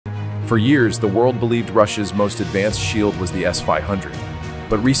For years, the world believed Russia's most advanced shield was the S-500.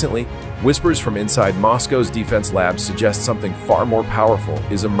 But recently, whispers from inside Moscow's defense labs suggest something far more powerful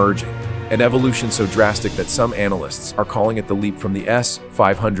is emerging, an evolution so drastic that some analysts are calling it the leap from the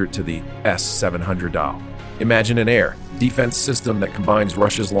S-500 to the S-700. Imagine an air defense system that combines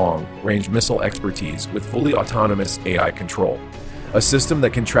Russia's long-range missile expertise with fully autonomous AI control, a system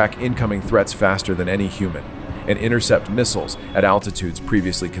that can track incoming threats faster than any human and intercept missiles at altitudes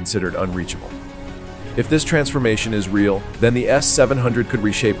previously considered unreachable. If this transformation is real, then the S-700 could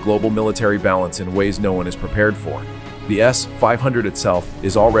reshape global military balance in ways no one is prepared for. The S-500 itself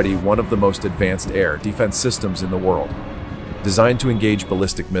is already one of the most advanced air defense systems in the world. Designed to engage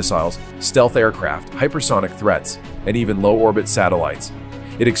ballistic missiles, stealth aircraft, hypersonic threats, and even low-orbit satellites,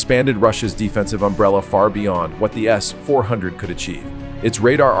 it expanded Russia's defensive umbrella far beyond what the S-400 could achieve. Its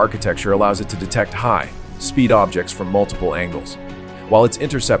radar architecture allows it to detect high-speed objects from multiple angles, while its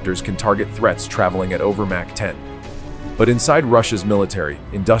interceptors can target threats traveling at over Mach 10. But inside Russia's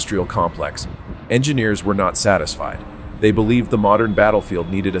military-industrial complex, engineers were not satisfied. They believed the modern battlefield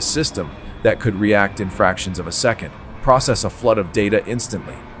needed a system that could react in fractions of a second, process a flood of data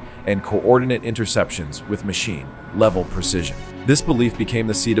instantly, and coordinate interceptions with machine-level precision. This belief became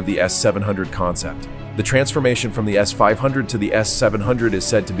the seed of the S-700 concept. The transformation from the S-500 to the S-700 is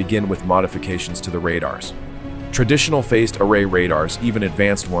said to begin with modifications to the radars. Traditional phased array radars, even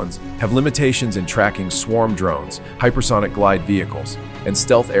advanced ones, have limitations in tracking swarm drones, hypersonic glide vehicles, and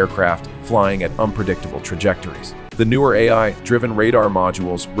stealth aircraft flying at unpredictable trajectories. The newer AI-driven radar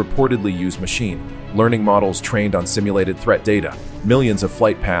modules reportedly use machine learning models trained on simulated threat data, millions of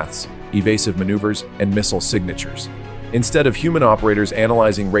flight paths, evasive maneuvers, and missile signatures. Instead of human operators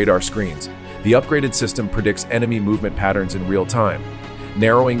analyzing radar screens, the upgraded system predicts enemy movement patterns in real time,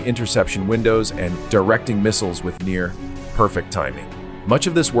 narrowing interception windows and directing missiles with near-perfect timing. Much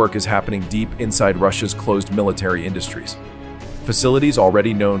of this work is happening deep inside Russia's closed military industries. Facilities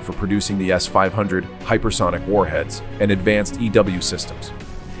already known for producing the S-500 hypersonic warheads and advanced EW systems.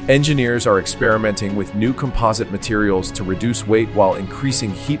 Engineers are experimenting with new composite materials to reduce weight while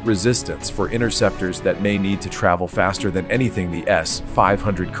increasing heat resistance for interceptors that may need to travel faster than anything the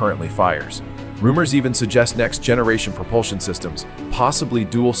S-500 currently fires. Rumors even suggest next-generation propulsion systems, possibly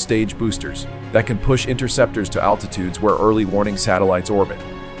dual-stage boosters, that can push interceptors to altitudes where early warning satellites orbit.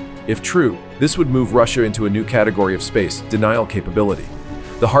 If true, this would move Russia into a new category of space denial capability.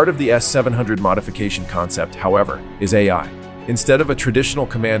 The heart of the S-700 modification concept, however, is AI. Instead of a traditional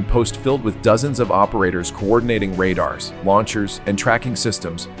command post filled with dozens of operators coordinating radars, launchers, and tracking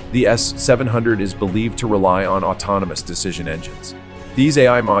systems, the S-700 is believed to rely on autonomous decision engines. These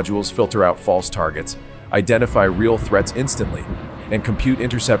AI modules filter out false targets, identify real threats instantly, and compute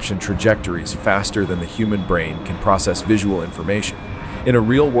interception trajectories faster than the human brain can process visual information. In a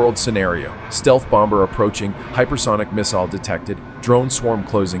real-world scenario, stealth bomber approaching, hypersonic missile detected, drone swarm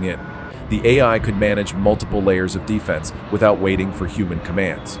closing in, the AI could manage multiple layers of defense without waiting for human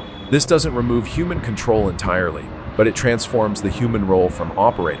commands. This doesn't remove human control entirely, but it transforms the human role from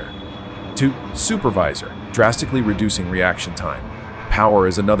operator to supervisor, drastically reducing reaction time. Power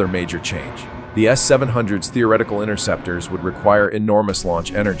is another major change. The S-700's theoretical interceptors would require enormous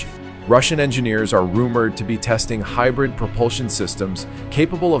launch energy. Russian engineers are rumored to be testing hybrid propulsion systems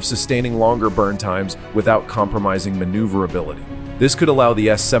capable of sustaining longer burn times without compromising maneuverability. This could allow the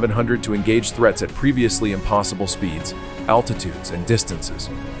S-700 to engage threats at previously impossible speeds, altitudes, and distances.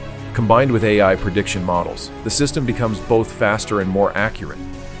 Combined with AI prediction models, the system becomes both faster and more accurate,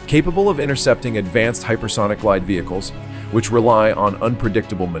 capable of intercepting advanced hypersonic glide vehicles, which rely on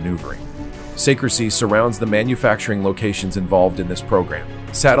unpredictable maneuvering. Secrecy surrounds the manufacturing locations involved in this program.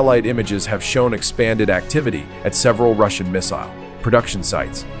 Satellite images have shown expanded activity at several Russian missile production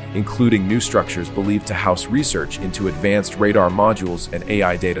sites, including new structures believed to house research into advanced radar modules and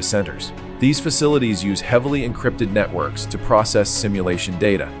AI data centers. These facilities use heavily encrypted networks to process simulation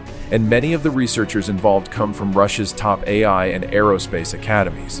data, and many of the researchers involved come from Russia's top AI and aerospace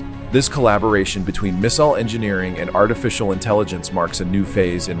academies. This collaboration between missile engineering and artificial intelligence marks a new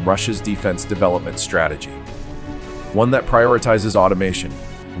phase in Russia's defense development strategy, one that prioritizes automation,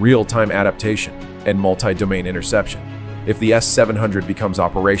 real-time adaptation, and multi-domain interception. If the S-700 becomes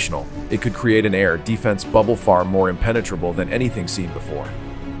operational, it could create an air defense bubble far more impenetrable than anything seen before.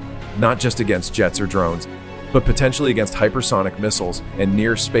 Not just against jets or drones, but potentially against hypersonic missiles and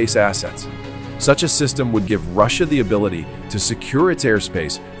near-space assets. Such a system would give Russia the ability to secure its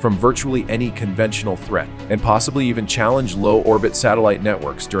airspace from virtually any conventional threat, and possibly even challenge low-orbit satellite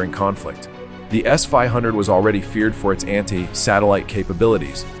networks during conflict. The S-500 was already feared for its anti-satellite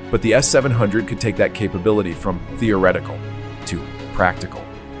capabilities, but the S-700 could take that capability from theoretical to practical.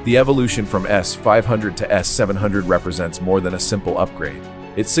 The evolution from S-500 to S-700 represents more than a simple upgrade.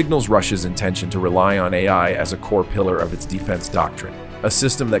 It signals Russia's intention to rely on AI as a core pillar of its defense doctrine, a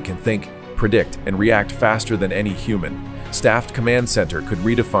system that can think, predict, and react faster than any human staffed command center could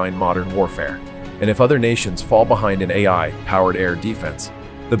redefine modern warfare. And if other nations fall behind in AI-powered air defense,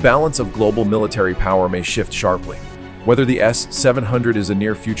 the balance of global military power may shift sharply. Whether the S-700 is a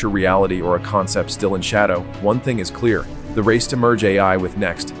near-future reality or a concept still in shadow, one thing is clear: the race to merge AI with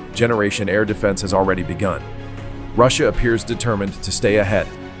next-generation air defense has already begun. Russia appears determined to stay ahead.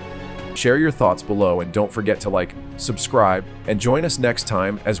 Share your thoughts below and don't forget to like, subscribe, and join us next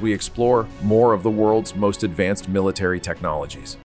time as we explore more of the world's most advanced military technologies.